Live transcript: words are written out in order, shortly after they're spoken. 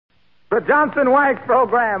The Johnson Wax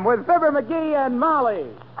Program with Fibber McGee and Molly.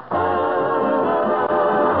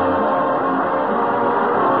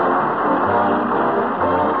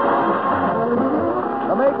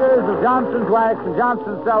 The makers of Johnson's Wax and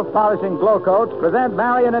Johnson's Self-Polishing Glow Coats present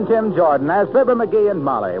Marion and Tim Jordan as Fibber McGee and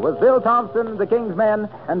Molly with Bill Thompson, the King's Men,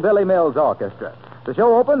 and Billy Mills Orchestra. The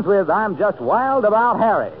show opens with I'm Just Wild About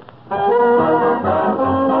Harry.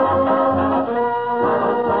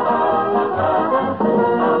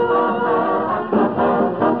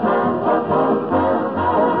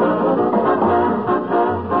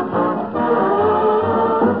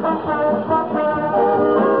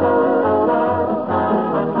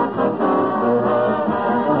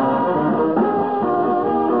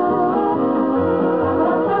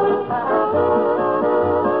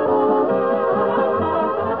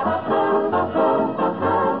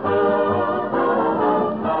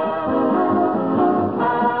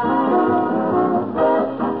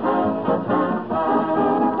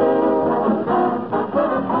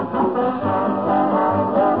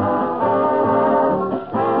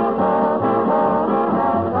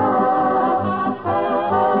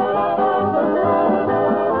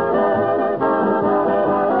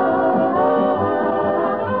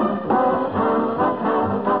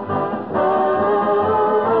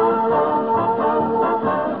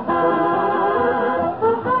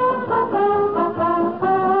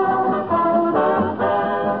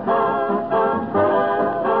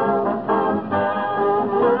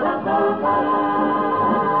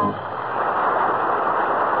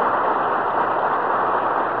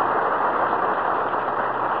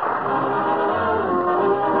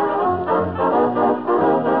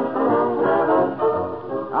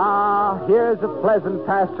 Here's a pleasant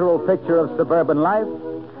pastoral picture of suburban life.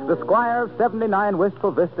 The squire of 79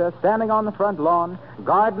 Wistful Vista standing on the front lawn,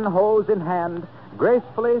 garden hose in hand,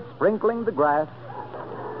 gracefully sprinkling the grass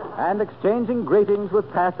and exchanging greetings with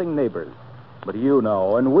passing neighbors. But you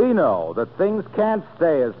know, and we know, that things can't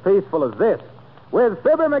stay as peaceful as this. With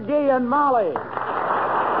Fibber McGee and Molly.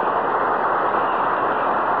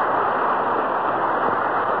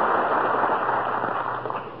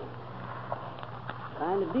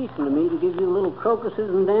 Kind of decent of me to give you little crocuses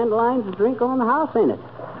and dandelions to drink on the house, ain't it?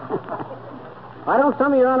 Why don't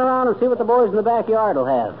some of you run around and see what the boys in the backyard will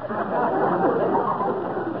have?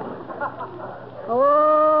 Oh,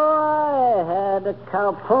 I had a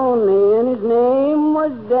cow pony, and his name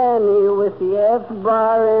was Danny, with the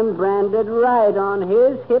F-bar embranded right on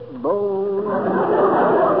his hip bone.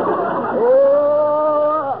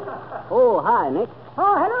 Oh, hi, Nick.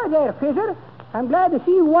 Oh, hello there, Fisher. I'm glad to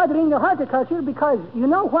see you watering the horticulture because you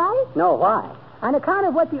know why? No, why? On account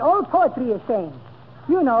of what the old poetry is saying.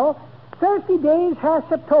 You know, thirsty days has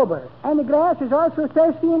September, and the grass is also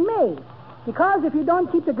thirsty in May. Because if you don't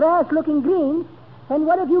keep the grass looking green, then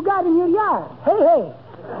what have you got in your yard? Hey, hey.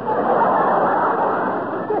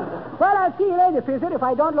 Well, I'll see you later, Fisher, if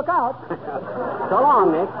I don't look out. So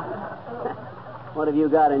long, Nick. What have you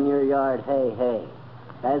got in your yard? Hey, hey.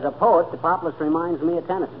 As a poet, the Populus reminds me of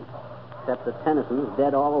Tennyson. Except that Tennyson's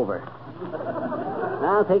dead all over.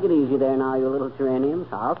 Now, take it easy there now, you little geraniums.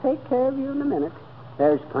 I'll take care of you in a minute.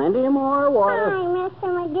 There's plenty more water. Hi,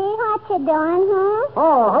 Mr. McGee. What you doing, huh?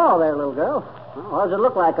 Oh, hello there, little girl. Well, what does it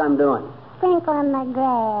look like I'm doing? Sprinkling the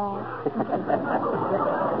grass.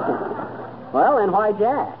 Well, then why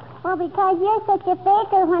Jack? Well, because you're such a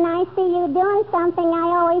faker. When I see you doing something,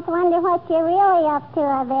 I always wonder what you're really up to,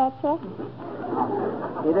 I bet you.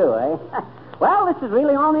 You do, eh? Well, this is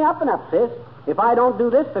really on the up and up, sis. If I don't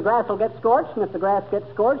do this, the grass will get scorched, and if the grass gets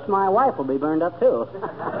scorched, my wife will be burned up, too.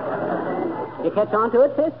 You catch on to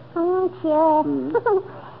it, sis? Oh, sure.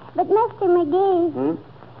 But, Mr. McGee,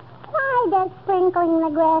 why does sprinkling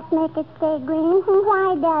the grass make it stay green?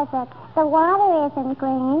 Why does it? The water isn't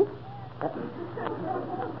green.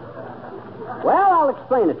 Well, I'll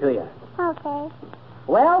explain it to you. Okay.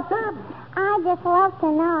 Well, sir? I'd just love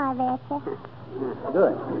to know, I bet you.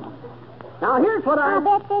 Good. Now, here's what I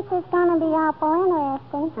bet this is going to be awful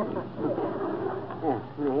interesting.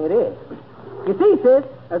 Yeah, it is. You see, sis,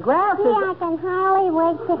 a grass is... I can hardly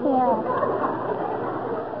wait to hear it.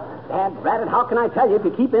 Dad, rat it, how can I tell you if you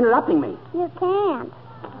keep interrupting me? You can't.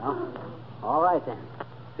 Well, all right, then.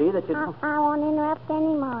 See that you... I won't interrupt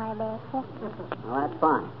anymore, I bet you. Well, that's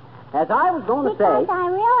fine. As I was going to say... Because I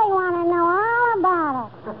really want to know all about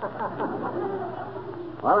it.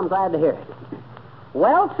 Well, I'm glad to hear it.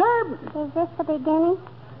 Well, sir... Is this the beginning?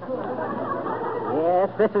 Yes,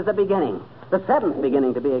 this is the beginning. The 7th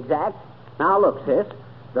beginning, to be exact. Now, look, sis.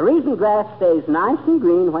 The reason grass stays nice and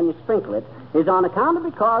green when you sprinkle it is on account of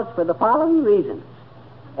because for the following reasons.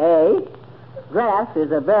 A, grass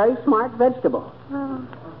is a very smart vegetable. Oh.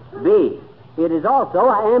 B, it is also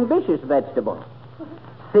an ambitious vegetable.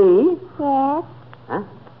 C, Yes. huh?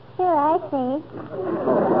 Sure, I see.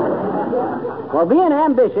 Well, being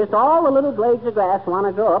ambitious, all the little blades of grass want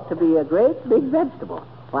to grow up to be a great big vegetable,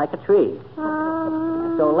 like a tree.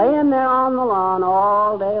 So laying there on the lawn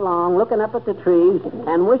all day long, looking up at the trees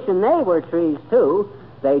and wishing they were trees, too,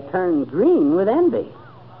 they turn green with envy.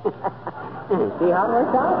 See how it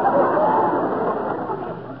works out?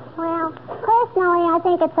 Well, personally, I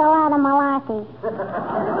think it's a lot of malarkey.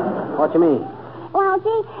 What you mean? Well,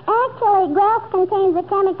 gee, actually, grass contains a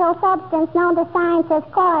chemical substance known to science as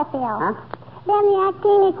chlorophyll. Huh? Then the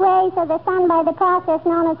actinic rays of the sun, by the process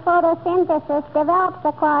known as photosynthesis, develops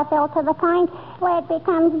the chlorophyll to the point where it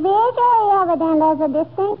becomes visually evident as a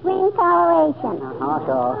distinct green coloration.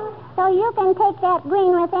 So. So you can take that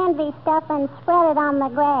green with envy stuff and spread it on the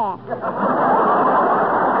grass.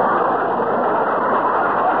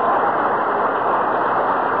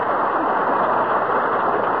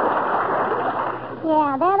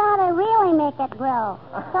 Yeah, that ought to really make it grow.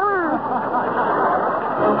 So long.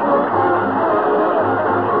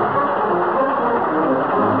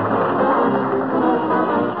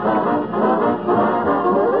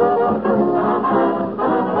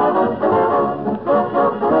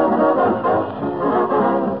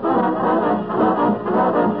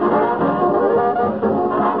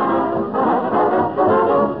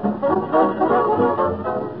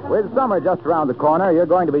 With summer just around the corner, you're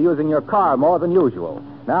going to be using your car more than usual.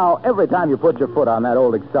 Now, every time you put your foot on that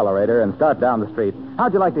old accelerator and start down the street,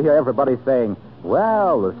 how'd you like to hear everybody saying,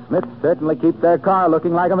 well, the Smiths certainly keep their car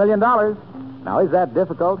looking like $1 million? Now, is that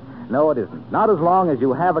difficult? No, it isn't. Not as long as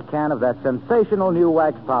you have a can of that sensational new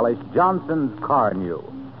wax polish, Johnson's Car New.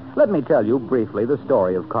 Let me tell you briefly the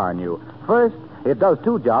story of Car New. First, it does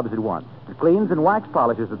two jobs at once. It cleans and wax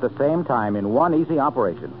polishes at the same time in one easy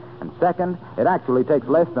operation. And second, it actually takes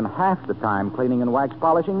less than half the time cleaning and wax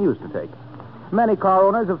polishing used to take. Many car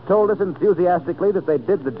owners have told us enthusiastically that they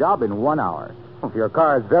did the job in 1 hour. If your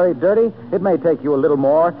car is very dirty, it may take you a little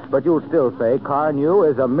more, but you'll still say Car New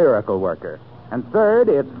is a miracle worker. And third,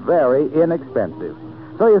 it's very inexpensive.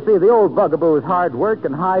 So you see, the old bugaboo's hard work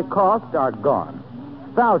and high cost are gone.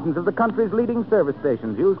 Thousands of the country's leading service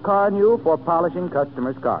stations use Car New for polishing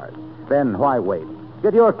customers' cars. Then why wait?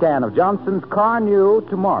 Get your can of Johnson's Car New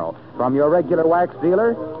tomorrow from your regular wax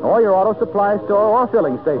dealer or your auto supply store or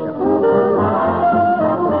filling station.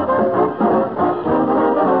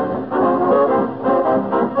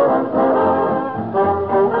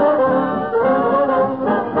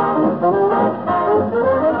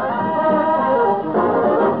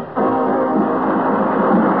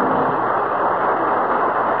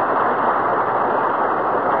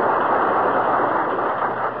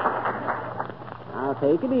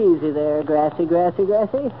 Take it easy there, Grassy.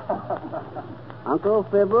 Uncle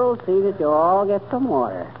Fibber will see that you all get some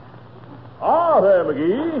water. Ah, there,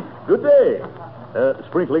 McGee. Good day.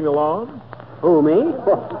 Sprinkling the lawn? Who, me?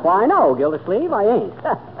 Why, no, Gildersleeve, I ain't.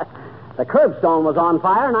 The curbstone was on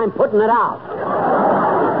fire, and I'm putting it out.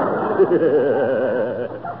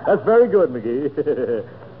 That's very good, McGee.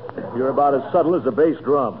 You're about as subtle as a bass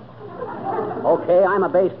drum. Okay, I'm a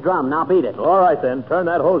bass drum. Now beat it. All right, then. Turn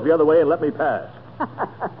that hose the other way and let me pass.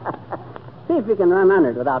 See if you can run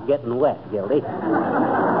under it without getting wet, Gildy.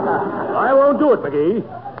 I won't do it, McGee.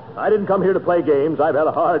 I didn't come here to play games. I've had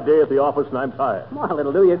a hard day at the office, and I'm tired. Well,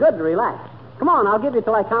 it'll do you good to relax. Come on, I'll give you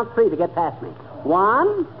till I count 3 to get past me.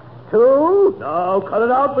 1, 2... No, cut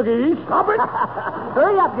it out, McGee. Stop it.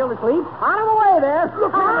 Hurry up, Gildersleeve. Out of the way there.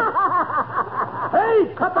 Look out.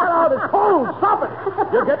 Hey, cut that out. It's cold. Stop it.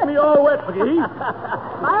 You're getting me all wet, McGee.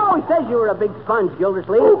 I always said you were a big sponge,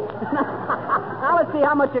 Gildersleeve. Now let's see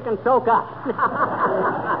how much you can soak up.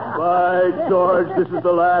 By George, this is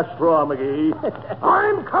the last straw, McGee.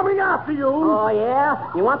 I'm coming after you. Oh,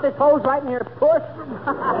 yeah? You want this hose right in your puss?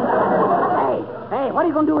 Hey, what are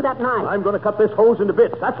you going to do with that knife? I'm going to cut this hose into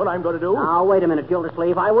bits. That's what I'm going to do. Now, wait a minute,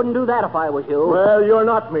 Gildersleeve. I wouldn't do that if I was you. Well, you're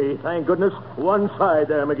not me. Thank goodness. One side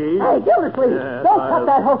there, McGee. Hey, Gildersleeve, don't cut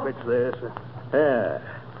that hose. Fix this. Yeah.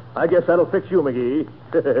 I guess that'll fix you, McGee.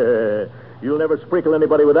 You'll never sprinkle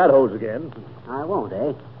anybody with that hose again. I won't,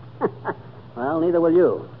 eh? Well, neither will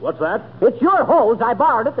you. What's that? It's your hose. I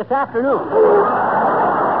borrowed it this afternoon.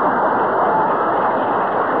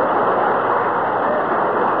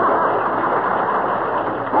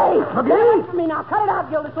 McGee? Me now. Cut it out,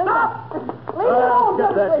 Gildersleeve. Stop! Leave it alone,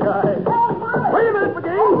 Get that Gildersleeve. guy. Wait a minute,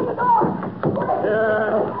 McGee.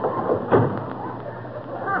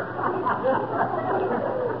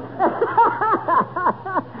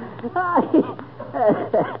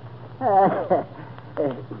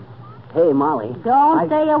 Hey, Molly. Don't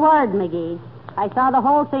say a word, McGee. I saw the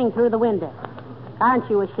whole thing through the window. Aren't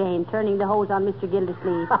you ashamed, turning the hose on Mr.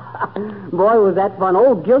 Gildersleeve? Boy, was that fun.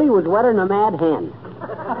 Old Gildy was wetter than a mad hen.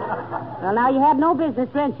 Well, now, you had no business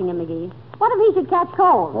drenching him, McGee. What if he should catch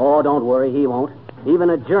cold? Oh, don't worry, he won't. Even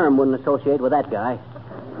a germ wouldn't associate with that guy.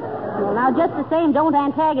 Well, now, just the same, don't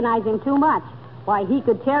antagonize him too much. Why, he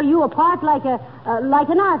could tear you apart like an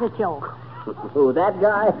artichoke. Who, that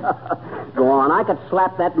guy? Go on, I could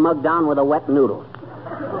slap that mug down with a wet noodle.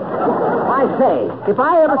 I say, if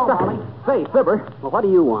I ever stop... Say, Fibber. Well, what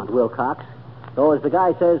do you want, Wilcox? Though, as the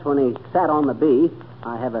guy says when he sat on the bee,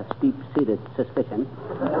 I have a steep-seated suspicion.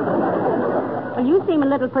 Well, you seem a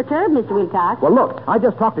little perturbed, Mr. Wilcox. Well, look, I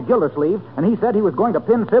just talked to Gildersleeve, and he said he was going to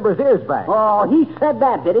pin Fibber's ears back. Oh, he said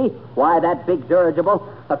that, did he? Why, that big dirigible.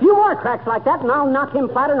 A few more cracks like that, and I'll knock him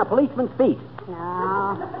flatter than a policeman's feet.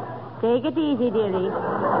 Now, take it easy, dearie.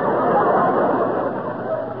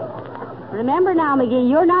 Remember now, McGee,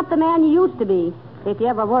 you're not the man you used to be, if you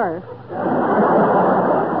ever were.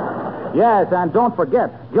 Yes, and don't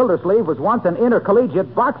forget, Gildersleeve was once an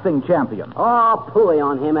intercollegiate boxing champion. Oh, pooey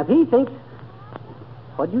on him. If he thinks...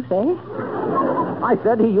 What'd you say? I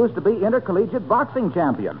said he used to be intercollegiate boxing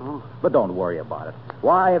champion. Oh. But don't worry about it.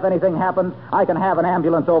 Why, if anything happens, I can have an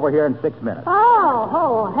ambulance over here in 6 minutes.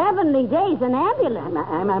 Oh, heavenly days, an ambulance.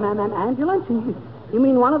 Ambulance? You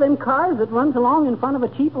mean one of them cars that runs along in front of a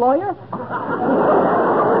cheap lawyer?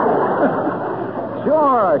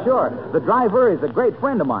 Sure. The driver is a great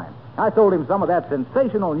friend of mine. I sold him some of that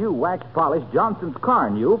sensational new wax-polished Johnson's car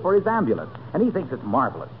new for his ambulance, and he thinks it's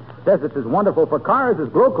marvelous. Says it's as wonderful for cars as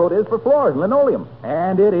Glow Coat is for floors and linoleum.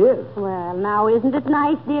 And it is. Well, now, isn't it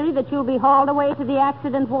nice, dearie, that you'll be hauled away to the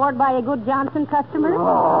accident ward by a good Johnson customer?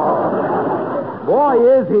 Oh. Boy,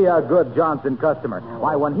 is he a good Johnson customer.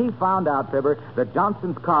 Why, when he found out, Fibber, that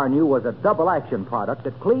Johnson's Car New was a double-action product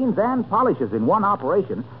that cleans and polishes in one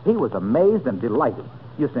operation, he was amazed and delighted.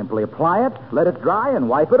 You simply apply it, let it dry, and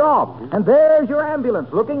wipe it off. And there's your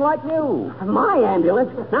ambulance, looking like new. My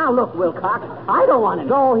ambulance? Now, look, Wilcox, I don't want it.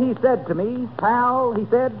 So he said to me, pal, he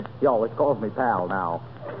said, he always calls me pal now.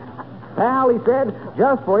 Pal, he said,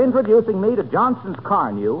 just for introducing me to Johnson's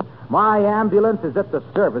Car New, my ambulance is at the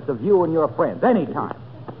service of you and your friends anytime.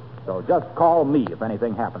 So just call me if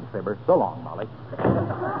anything happens, Fibber. So long, Molly.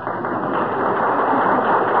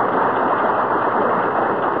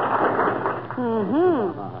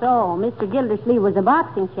 So, Mr. Gildersleeve was a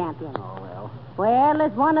boxing champion. Oh, well. Well,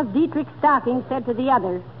 as one of Dietrich's stockings said to the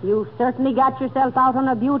other, you certainly got yourself out on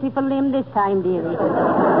a beautiful limb this time, dearie.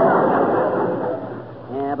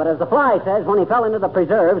 Yeah, but as the fly says, when he fell into the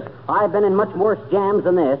preserves, I've been in much worse jams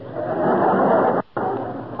than this.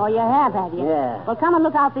 Oh, you have you? Yeah. Well, come and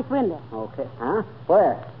look out this window. Okay. Huh?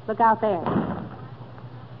 Where? Look out there.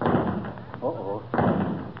 Uh-oh.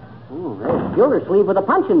 Oh, there's Gildersleeve with a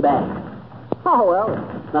punching bag. Oh, well,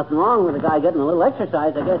 nothing wrong with the guy getting a little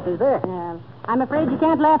exercise, I guess, is there? I'm afraid you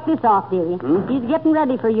can't laugh this off, dearie. He's getting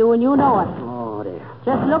ready for you, and you know it. Oh, dear.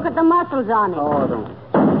 Just look at the muscles on him. Oh, don't.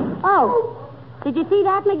 Oh, did you see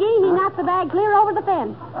that, McGee? He knocked the bag clear over the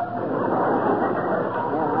fence.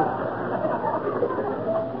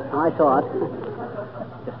 I saw it.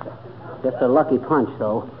 Just a lucky punch,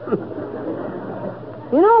 though.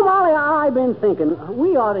 You know, Molly, I've been thinking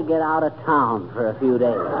we ought to get out of town for a few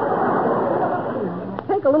days.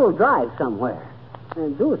 Take a little drive somewhere.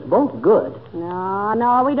 And do us both good.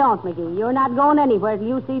 No, we don't, McGee. You're not going anywhere till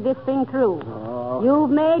you see this thing through. Oh. You've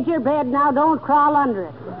made your bed, now don't crawl under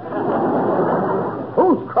it.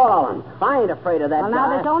 Who's crawling? I ain't afraid of that Well, guy. now,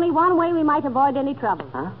 there's only one way we might avoid any trouble.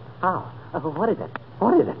 Huh? How? What is it?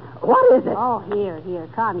 What is it? Oh, here,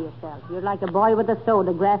 calm yourself. You're like a boy with a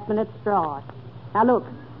soda grasping at straws. Now, look,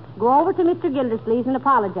 go over to Mr. Gildersleeve and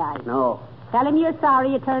apologize. No. Tell him you're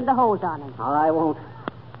sorry you turned the hose on him. I won't.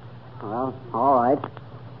 Well, all right.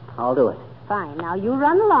 I'll do it. Fine. Now, you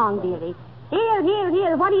run along, dearie. Here.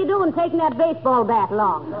 What are you doing taking that baseball bat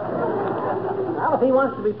along? Well, if he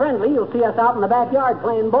wants to be friendly, you'll see us out in the backyard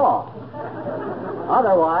playing ball.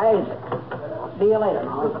 Otherwise, I'll see you later,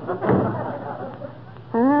 Molly.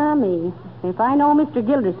 Me. If I know Mr.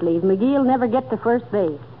 Gildersleeve, McGee'll never get to first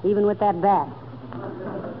base, even with that bat.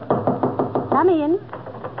 Come in.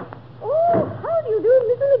 Oh, how do you do,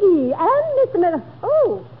 Mr. McGee? And Mr. Miller.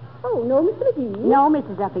 Oh, no, Mr. McGee. No,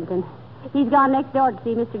 Mrs. Uppington. He's gone next door to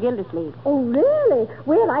see Mr. Gildersleeve. Oh, really?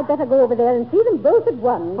 Well, I'd better go over there and see them both at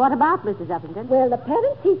once. What about Mrs. Uppington? Well, the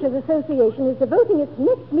Parent Teachers Association is devoting its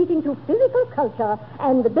next meeting to physical culture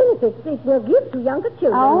and the benefits it will give to younger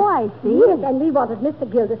children. Oh, I see. Yes, and we wanted Mr.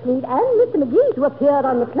 Gildersleeve and Mr. McGee to appear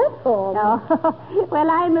on the platform. Oh, well,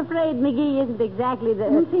 I'm afraid McGee isn't exactly the...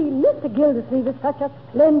 You see, Mr. Gildersleeve is such a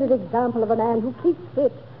splendid example of a man who keeps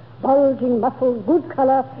fit. bulging muscles, good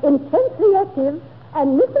color, intensely active,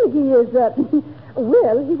 and Miss McGee is,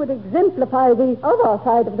 well, he would exemplify the other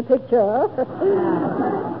side of the picture.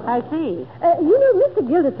 I see. You know, Mr.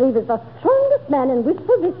 Gildersleeve is the strongest man in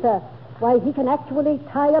Wistful Vista. Why, he can actually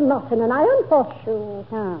tie a knot in an iron horseshoe.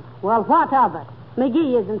 Well, what of it?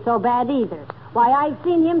 McGee isn't so bad either. Why, I've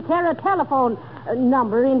seen him tear a telephone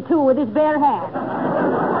number in two with his bare hand.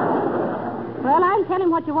 Well, I'll tell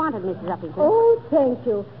him what you wanted, Mrs. Uppington. Oh, thank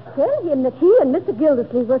you. Tell him that he and Mr.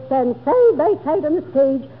 Gildersleeve will stand side by side on the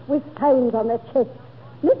stage with signs on their chests.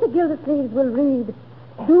 Mr. Gildersleeve will read,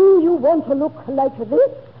 "Do you want to look like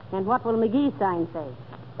this?" And what will McGee's sign say?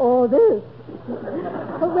 Or this.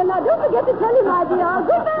 Well, now, don't forget to tell him, my dear.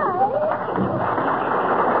 Goodbye.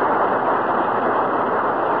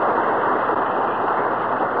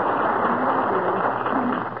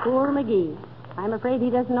 Poor McGee. I'm afraid he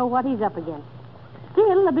doesn't know what he's up against.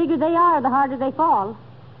 Still, the bigger they are, the harder they fall.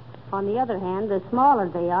 On the other hand, the smaller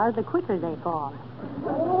they are, the quicker they fall.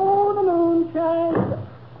 Oh, the moon shines.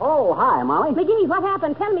 Oh, hi, Molly. McGee, what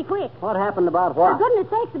happened? Tell me quick. What happened about what? For goodness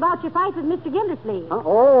sakes, about your fight with Mr. Gildersleeve. Huh?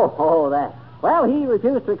 Oh, that. Well, he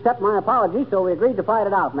refused to accept my apology, so we agreed to fight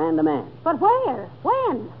it out, man to man. But where?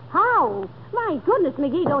 When? How? My goodness,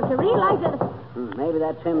 McGee, don't you realize that... Maybe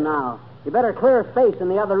that's him now. You better clear his face in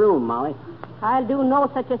the other room, Molly. I'll do no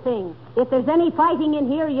such a thing. If there's any fighting in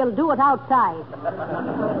here, you'll do it outside.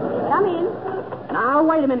 Come in. Now,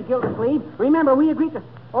 wait a minute, Gildersleeve. Remember, we agreed to...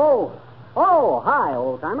 Oh, hi,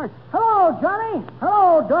 old-timer. Hello, Johnny.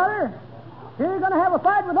 Hello, daughter. You're going to have a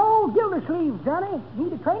fight with old Gildersleeve, Johnny.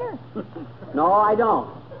 Need a trainer? No, I don't.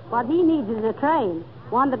 What he needs is a train.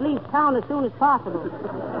 One that leaves town as soon as possible.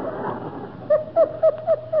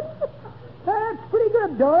 That's pretty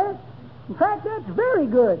good, daughter. In fact, that's very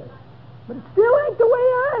good. But it still ain't the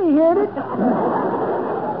way I heard it.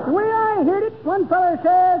 The way I heard it, one feller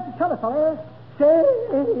says, t'other feller says,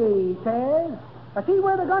 I see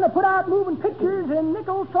where they're going to put out moving pictures and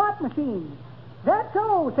nickel slot machines. That's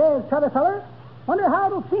so, says t'other feller. Wonder how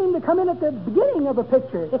it'll seem to come in at the beginning of a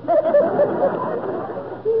picture.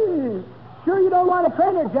 Sure you don't want a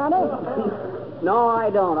trainer, Johnny? No, I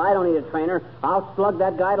don't. I don't need a trainer. I'll slug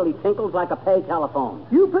that guy till he tinkles like a pay telephone.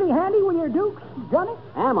 You pretty handy with your dukes, Johnny?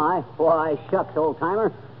 Am I? Why, shucks,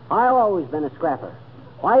 old-timer. I've always been a scrapper.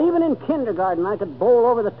 Why, even in kindergarten, I could bowl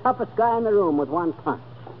over the toughest guy in the room with one punch.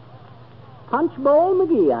 Punch Bowl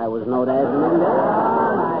McGee, I was known as in them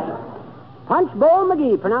days. Punch Bowl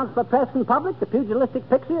McGee, pronounced by press and public, the pugilistic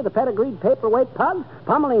pixie of the pedigreed paperweight pug,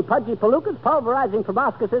 pummeling pudgy palookas, pulverizing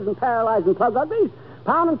proboscises and paralyzing plug uglies,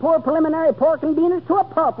 pounding poor preliminary pork and beaners to a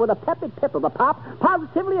pulp with a peppy pip of a pop,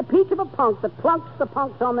 positively a peach of a punk that plunks the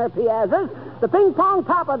punks on their piazzas, the ping-pong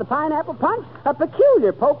pop of the pineapple punch, a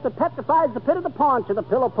peculiar poke that petrifies the pit of the paunch of the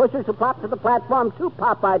pillow pushers who plop to the platform too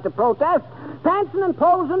pop-eyed to protest, prancing and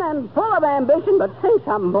posing and full of ambition, but say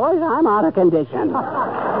something, boys, I'm out of condition.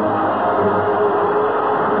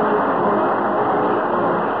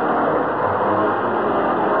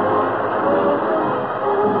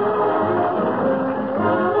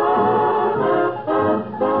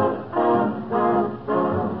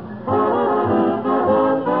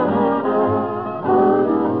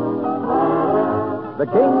 The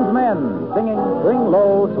King's Men singing Swing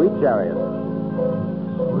Low, Sweet Chariot.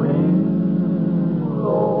 Swing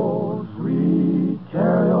low, sweet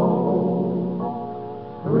chariot.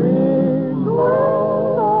 Swing low,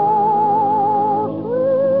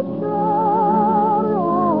 sweet chariot.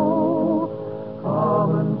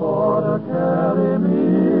 Coming for to carry me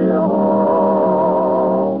home.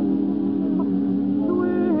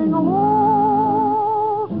 Swing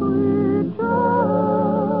low, sweet chariot.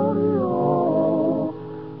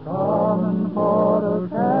 Coming for to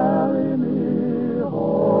carry me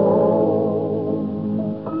home.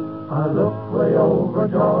 I looked way over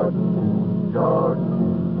Jordan,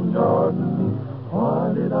 Jordan, Jordan.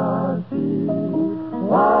 What did I see?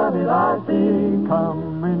 What did I see?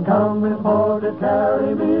 Coming, coming for to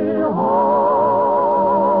carry me home.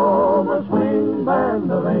 A swing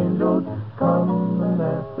band of angels coming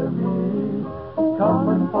after me,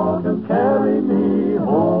 coming for to carry me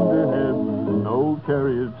home. To heaven, no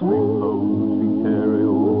chariot, swing low, sweet chariot,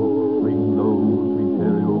 swing low, sweet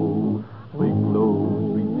chariot, swing low,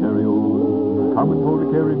 sweet chariot, coming for to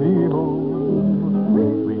carry me home.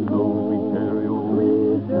 Swing low, sweet chariot, swing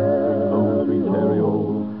low, sweet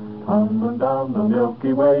chariot, coming down the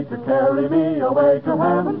Milky Way to carry me away to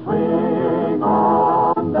heaven. Swing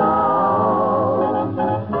on down,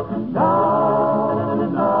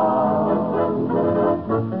 down, down.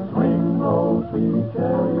 Swing low, sweet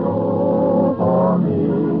chariot for me.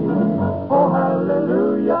 Oh,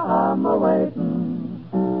 hallelujah, I'm a-waiting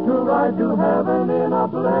to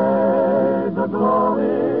sled the glory.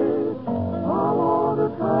 I want to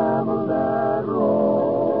travel that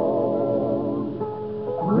road.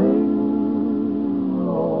 Swing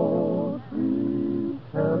low, sweet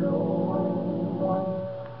carry-on.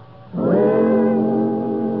 Swing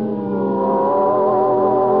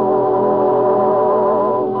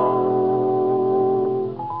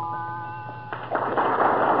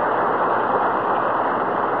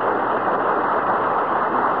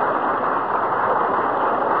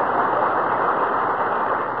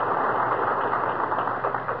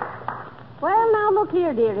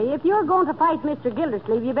Here, dearie, if you're going to fight Mr.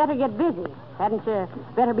 Gildersleeve, you better get busy. Hadn't you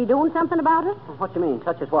better be doing something about it? What you mean?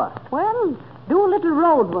 Such as what? Well, do a little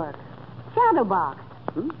road work. Shadow box.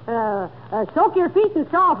 Soak your feet in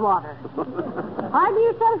salt water. Harden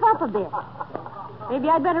yourself up a bit. Maybe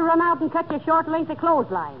I'd better run out and cut you a short length of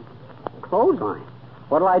clothesline. Clothesline?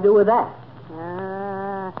 What'll I do with that?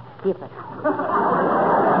 Skip it.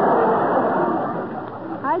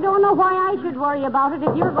 I don't know why I should worry about it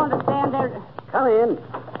if you're going to stand there... Come in.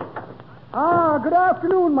 Good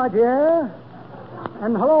afternoon, my dear.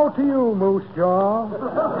 And hello to you, Moose Jaw.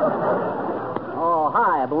 Oh,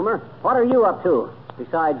 hi, Boomer. What are you up to,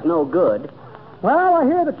 besides no good? Well, I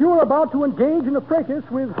hear that you are about to engage in a fracas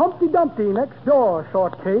with Humpty Dumpty next door,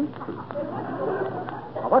 Shortcake.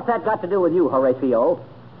 What's that got to do with you, Horatio?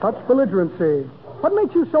 Such belligerency. What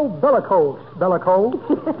makes you so bellicose?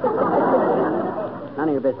 None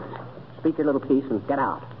of your business. Speak your little piece and get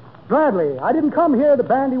out. Gladly. I didn't come here to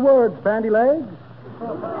bandy words, bandy legs.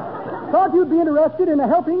 Thought you'd be interested in a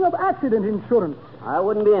helping of accident insurance. I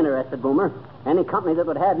wouldn't be interested, Boomer. Any company that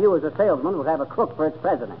would have you as a salesman would have a crook for its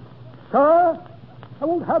president. Sir, I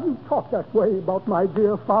won't have you talk that way about my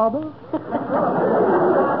dear father.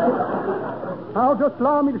 Now, just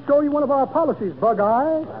allow me to show you one of our policies,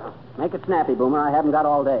 Bug-Eye. Make it snappy, Boomer. I haven't got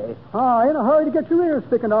all day. In a hurry to get your ears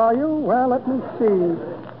thickened, are you? Well, let me see.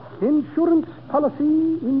 Insurance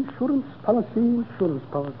policy.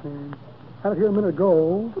 Had it here a minute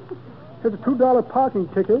ago. Here's a $2 parking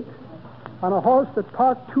ticket on a horse that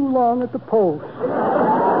parked too long at the post.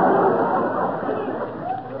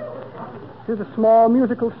 Here's a small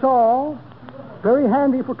musical saw. Very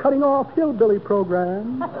handy for cutting off hillbilly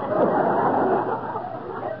programs.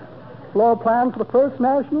 Floor plan for the First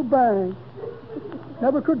National Bank.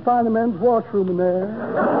 Never could find the men's washroom in there.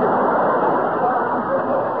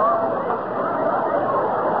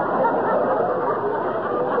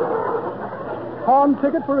 Horn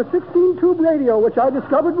ticket for a 16-tube radio, which I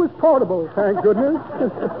discovered was portable, thank goodness.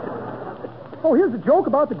 Oh, here's a joke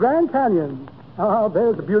about the Grand Canyon.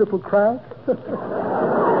 There's a beautiful crack.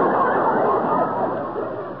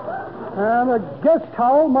 And a guest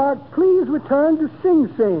towel marked, please return to Sing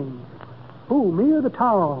Sing. Who, me or the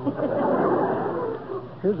towel?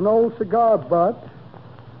 Here's an old cigar butt.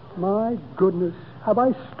 My goodness, have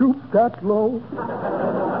I stooped that low?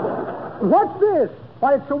 What's this?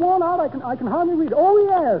 Why, it's so worn out I can hardly read. Oh,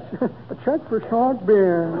 yes, a check for short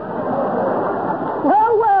beer.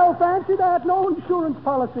 Well, fancy that. No insurance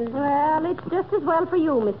policy. Well, it's just as well for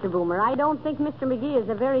you, Mr. Boomer. I don't think Mr. McGee is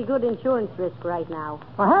a very good insurance risk right now.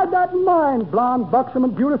 I had that in mind, blonde, buxom,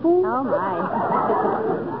 and beautiful. Oh,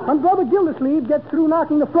 my. When Brother Gildersleeve gets through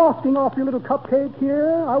knocking the frosting off your little cupcake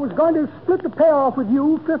here, I was going to split the payoff with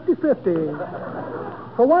you 50-50.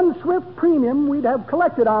 For one swift premium, we'd have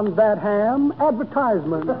collected on that ham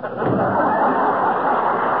advertisement.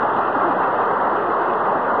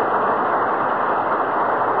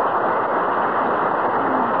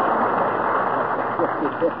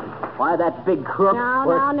 Why, that big crook...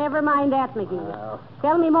 Now, never mind that, McGee.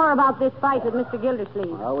 Tell me more about this fight with Mr.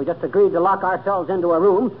 Gildersleeve. Well, we just agreed to lock ourselves into a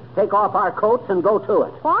room, take off our coats, and go to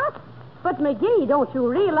it. What? But, McGee, don't you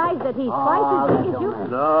realize that he's twice as big as you?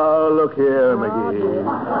 Now, look here, McGee.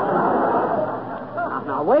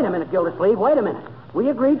 Now, wait a minute, Gildersleeve. Wait a minute. We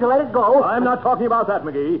agreed to let it go. I'm not talking about that,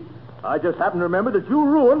 McGee. I just happen to remember that you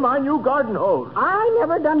ruined my new garden hose. I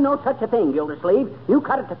never done no such a thing, Gildersleeve. You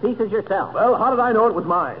cut it to pieces yourself. Well, how did I know it was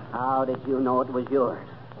mine? How did you know it was yours?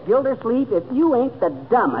 Gildersleeve, if you ain't the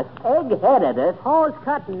dumbest, egg-headedest... Hose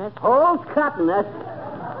cuttingest.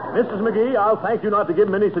 Mrs. McGee, I'll thank you not to give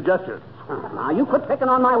him any suggestions. Now, you quit picking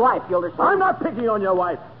on my wife, Gildersleeve. I'm not picking on your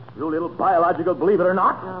wife, you little biological, believe it or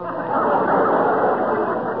not.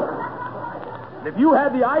 And if you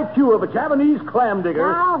had the IQ of a Japanese clam digger...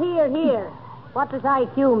 Now, here. What does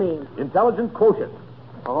IQ mean? Intelligence quotient.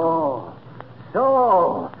 Oh,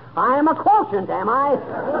 so I am a quotient, am I?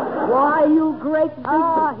 Why, you great big...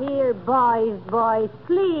 Oh, here, boys,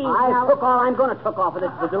 please. I took all I'm going to took off of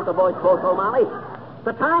this bazooka boy's photo, Molly.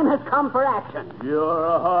 The time has come for action. You're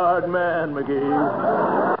a hard man,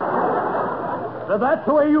 McGee. If that's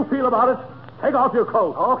the way you feel about it, take off your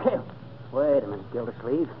coat. Okay. Wait a minute,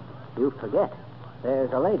 Gildersleeve. You forget.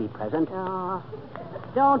 There's a lady present. Oh,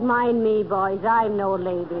 don't mind me, boys. I'm no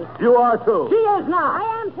lady. You are, too. She is now.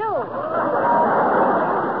 I am, too.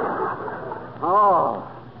 Oh,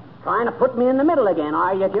 trying to put me in the middle again,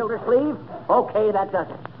 are you, Gildersleeve? Okay, that does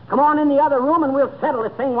it. Come on in the other room and we'll settle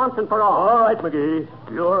this thing once and for all. All right, McGee.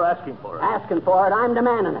 You're asking for it. Asking for it, I'm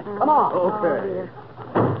demanding it. Come on. Okay.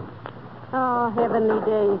 Oh, heavenly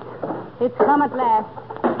days. It's come at last.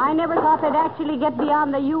 I never thought they'd actually get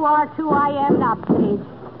beyond the you are too, I am not stage.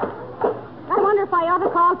 I wonder if I ought to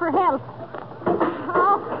call for help.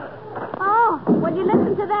 Oh, would you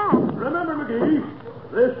listen to that? Remember, McGee,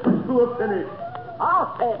 this is to a finish.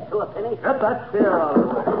 I'll say it to a finish. Get that chair out of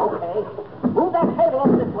the way. Okay. Move that table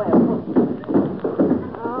over this way.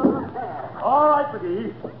 All right,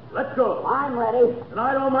 McGee. Let's go. I'm ready. And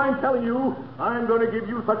I don't mind telling you, I'm going to give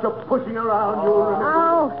you such a pushing around you'll remember.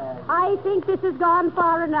 Oh, I think this has gone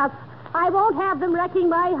far enough. I won't have them wrecking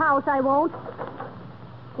my house, I won't.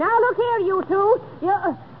 Now, look here, you two.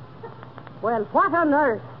 Well, what on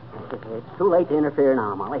earth? It's too late to interfere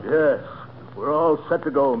now, Molly. Yes. We're all set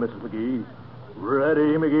to go, Mrs. McGee.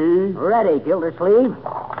 Ready, McGee? Ready, Gildersleeve.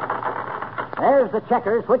 There's the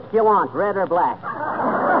checkers. Which do you want, red or black?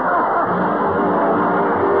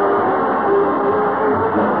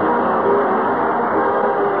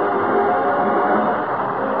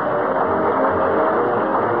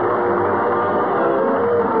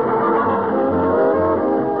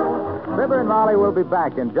 Fibber and Molly will be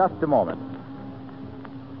back in just a moment.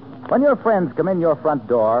 When your friends come in your front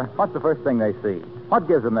door, what's the first thing they see? What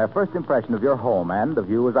gives them their first impression of your home and of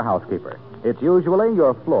you as a housekeeper? It's usually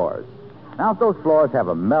your floors. Now, if those floors have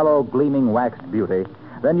a mellow, gleaming waxed beauty,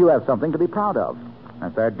 then you have something to be proud of.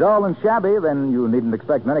 If they're dull and shabby, then you needn't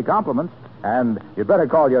expect many compliments. And you'd better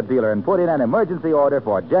call your dealer and put in an emergency order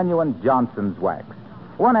for genuine Johnson's Wax.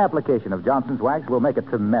 One application of Johnson's Wax will make a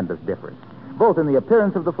tremendous difference, both in the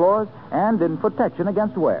appearance of the floors and in protection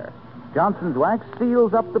against wear. Johnson's Wax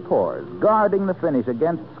seals up the pores, guarding the finish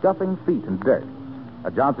against scuffing feet and dirt. A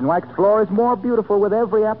Johnson Wax floor is more beautiful with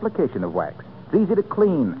every application of wax. It's easy to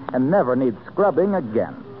clean and never needs scrubbing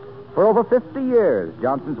again. For over 50 years,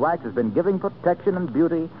 Johnson's Wax has been giving protection and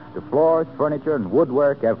beauty to floors, furniture, and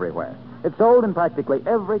woodwork everywhere. It's sold in practically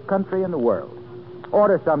every country in the world.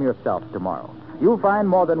 Order some yourself tomorrow. You'll find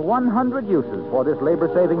more than 100 uses for this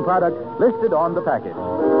labor-saving product listed on the package.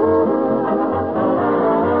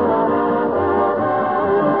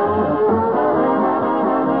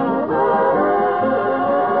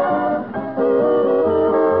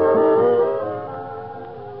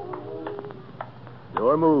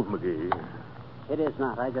 Your move, McGee. It is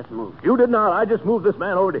not. I just moved. You did not. I just moved this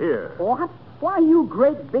man over to here. What? Why, you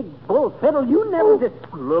great big bull fiddle, you never did...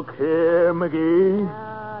 Look here, McGee.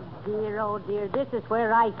 Oh, dear, this is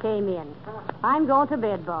where I came in. I'm going to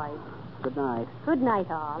bed, boys. Good night. Good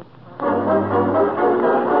night, all.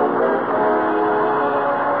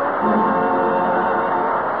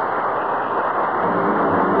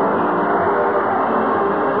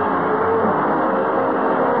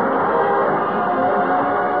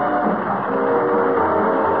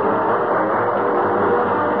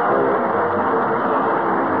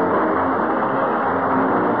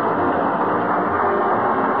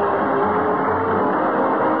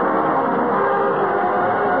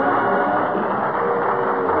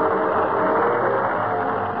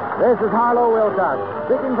 This is Harlow Wilcox,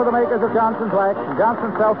 speaking for the makers of Johnson's Wax and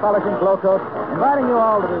Johnson's Self-Polishing Glow Coat, inviting you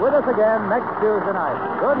all to be with us again next Tuesday night.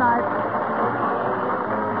 Good night.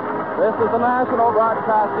 This is the National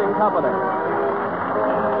Broadcasting Company.